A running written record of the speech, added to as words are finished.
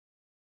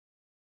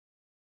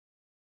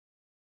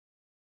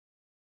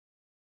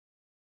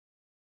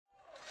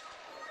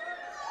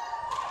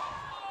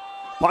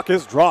Puck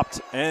is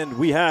dropped, and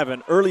we have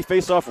an early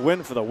face-off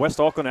win for the West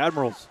Auckland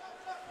Admirals.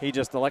 He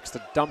just elects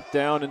to dump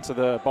down into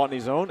the Botany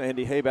zone.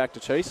 Andy Hay back to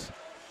chase.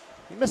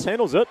 He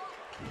mishandles it.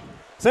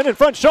 Send in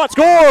front, shot,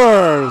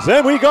 scores!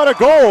 And we got a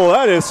goal.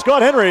 That is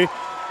Scott Henry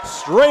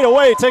straight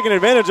away taking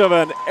advantage of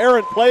an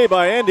errant play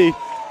by Andy.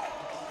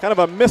 Kind of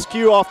a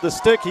miscue off the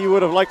stick. He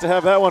would have liked to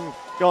have that one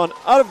gone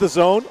out of the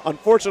zone.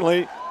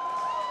 Unfortunately,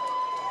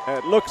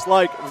 it looks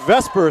like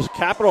Vespers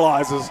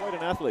capitalizes. Quite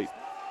an athlete.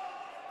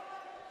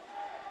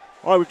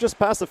 All right, we've just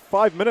passed the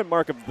 5-minute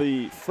mark of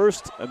the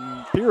first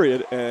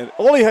period, and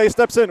Ollie Hay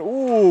steps in.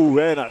 Ooh,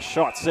 and a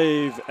shot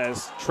save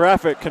as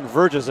traffic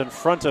converges in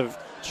front of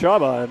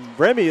Chaba, and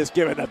Remy is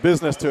giving the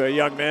business to a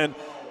young man,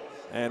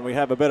 and we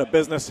have a bit of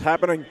business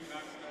happening.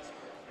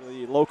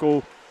 The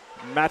local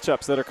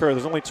matchups that occur.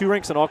 There's only 2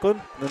 rinks in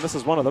Auckland, and this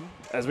is one of them,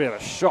 as we have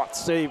a shot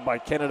saved by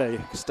Kennedy,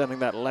 extending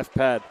that left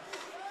pad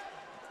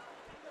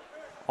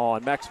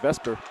on Max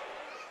Vesper.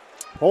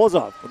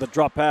 Polozov with a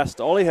drop pass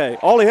to Ollie Hay.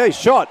 Ollie Hay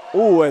shot.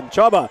 Ooh, and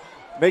Chaba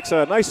makes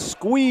a nice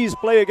squeeze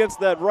play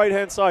against that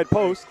right-hand side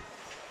post.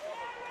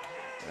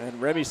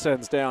 And Remy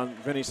sends down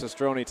Vinny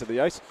Sestroni to the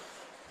ice.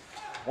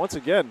 Once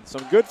again,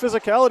 some good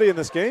physicality in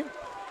this game.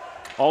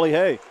 Ollie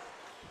Hay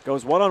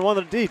goes one-on-one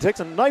with D. Takes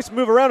a nice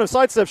move around and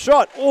sidestep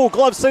shot. Oh,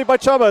 glove saved by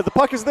Chaba. The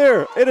puck is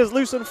there. It is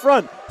loose in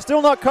front.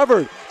 Still not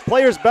covered.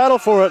 Players battle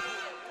for it.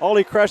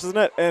 Ollie crashes the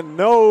net, and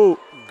no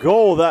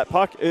goal. That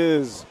puck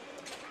is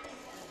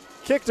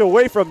kicked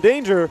away from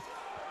danger.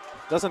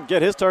 Doesn't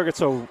get his target,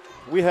 so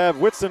we have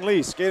Whitston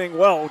Lee skating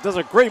well. Does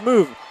a great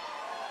move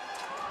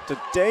to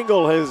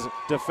dangle his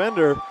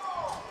defender,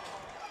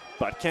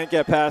 but can't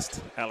get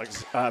past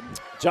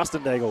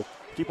Justin Dangle.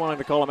 Keep wanting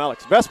to call him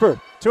Alex. Vesper,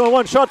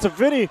 2-on-1 shot to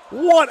Vinny.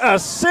 What a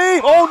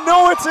save! Oh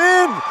no, it's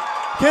in!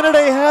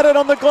 Kennedy had it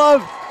on the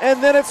glove,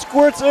 and then it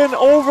squirts in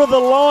over the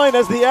line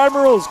as the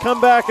Admirals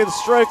come back and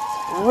strike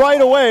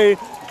right away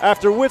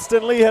after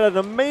Whitston Lee had an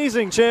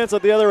amazing chance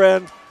at the other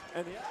end.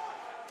 And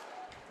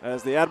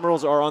as the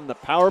Admirals are on the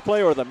power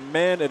play or the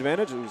man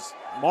advantage,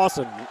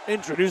 Mawson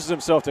introduces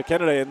himself to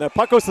Kennedy, and the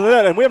puck goes to the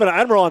net, and we have an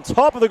Admiral on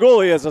top of the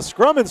goalie as a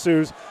scrum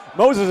ensues.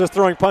 Moses is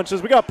throwing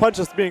punches. We got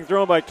punches being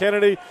thrown by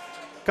Kennedy,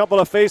 a couple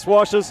of face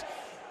washes.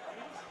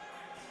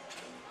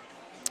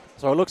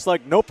 So it looks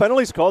like no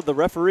penalties called. The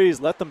referees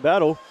let them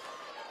battle.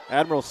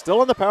 Admirals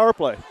still on the power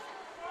play.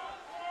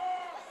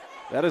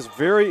 That is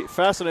very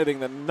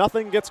fascinating that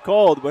nothing gets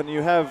called when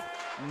you have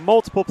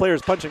multiple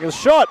players punching. A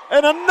shot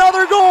and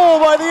another goal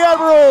by the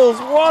Admirals.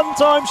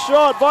 One-time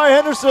shot by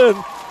Henderson.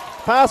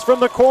 Pass from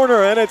the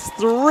corner, and it's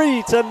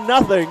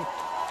 3-0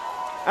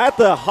 at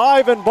the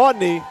Hive in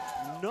Botany.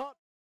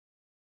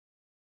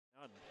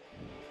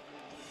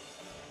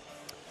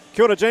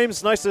 Kia ora,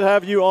 James. Nice to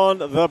have you on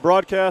the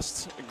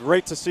broadcast.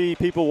 Great to see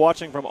people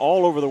watching from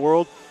all over the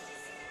world.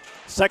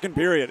 Second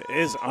period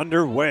is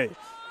underway.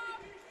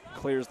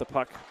 Clears the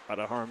puck out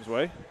of harm's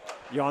way.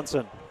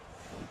 Janssen.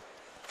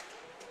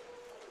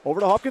 Over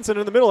to Hopkinson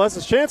in the middle. Has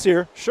his chance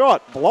here.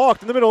 Shot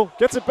blocked in the middle.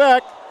 Gets it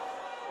back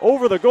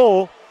over the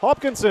goal.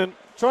 Hopkinson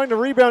trying to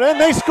rebound, and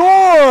they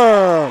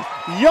score!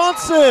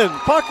 Janssen.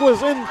 Puck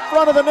was in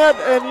front of the net,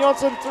 and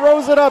Janssen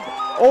throws it up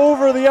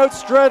over the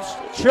outstretched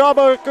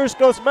Chaba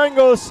Kurskos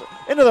Mangos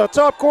into the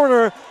top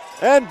corner,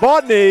 and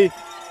Botany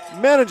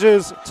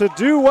manages to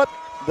do what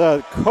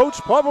the coach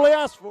probably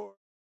asked for.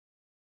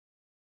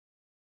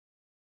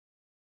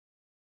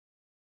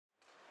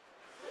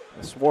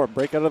 The Swarm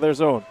break out of their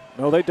zone.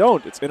 No, they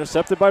don't. It's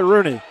intercepted by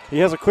Rooney. He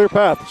has a clear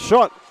path.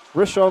 Shot.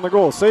 Wrist shot on the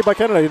goal. Saved by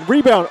Kennedy. And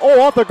rebound.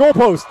 Oh, off the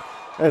goalpost.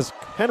 As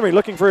Henry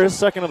looking for his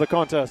second of the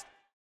contest.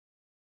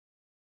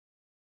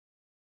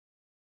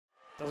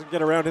 Doesn't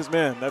get around his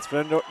man. That's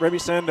Remy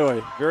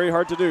Sandoy. Very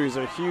hard to do. He's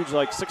a huge,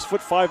 like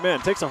 6'5" man.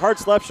 Takes a hard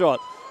slap shot.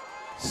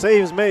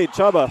 Saves made.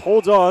 Chaba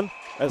holds on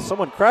as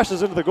someone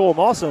crashes into the goal.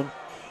 Mawson.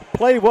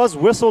 Play was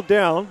whistled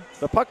down.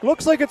 The puck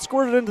looks like it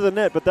squirted into the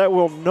net, but that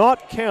will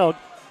not count.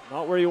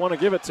 Not where you want to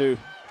give it to.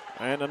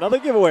 And another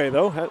giveaway,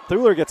 though.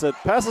 Thuler gets it.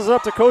 Passes it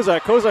up to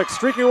Kozak. Kozak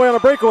streaking away on a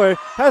breakaway.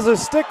 Has his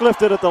stick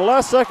lifted at the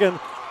last second.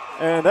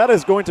 And that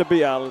is going to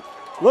be a,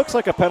 looks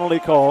like a penalty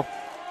call.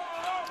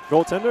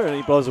 Goaltender, and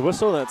he blows a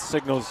whistle. That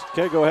signals,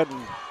 okay, go ahead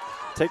and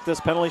take this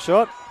penalty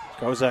shot.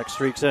 Kozak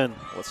streaks in.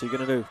 What's he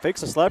going to do?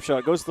 Fakes a slap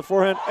shot. Goes to the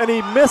forehand. And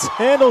he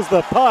mishandles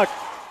the puck.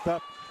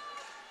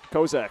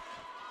 Kozak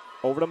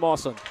over to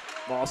Mawson.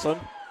 Mawson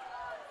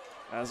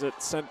has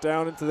it sent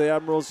down into the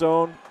Admiral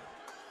zone.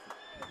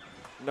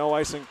 No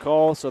icing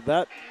call, so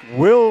that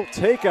will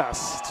take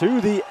us to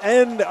the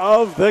end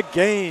of the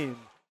game.